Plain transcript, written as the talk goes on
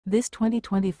This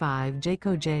 2025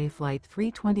 Jayco Jay Flight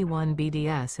 321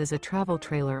 BDS is a travel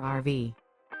trailer RV.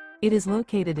 It is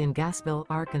located in Gassville,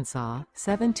 Arkansas,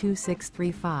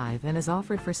 72635 and is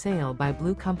offered for sale by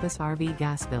Blue Compass RV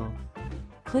Gassville.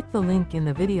 Click the link in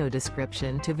the video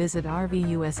description to visit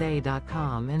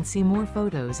RVUSA.com and see more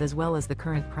photos as well as the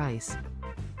current price.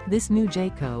 This new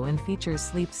Jayco and features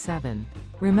Sleep 7.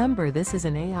 Remember, this is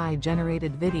an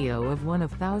AI-generated video of one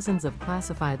of thousands of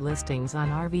classified listings on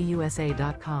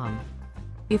RVUSA.com.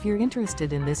 If you're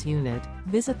interested in this unit,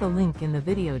 visit the link in the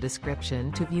video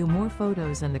description to view more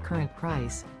photos and the current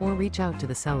price, or reach out to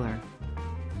the seller.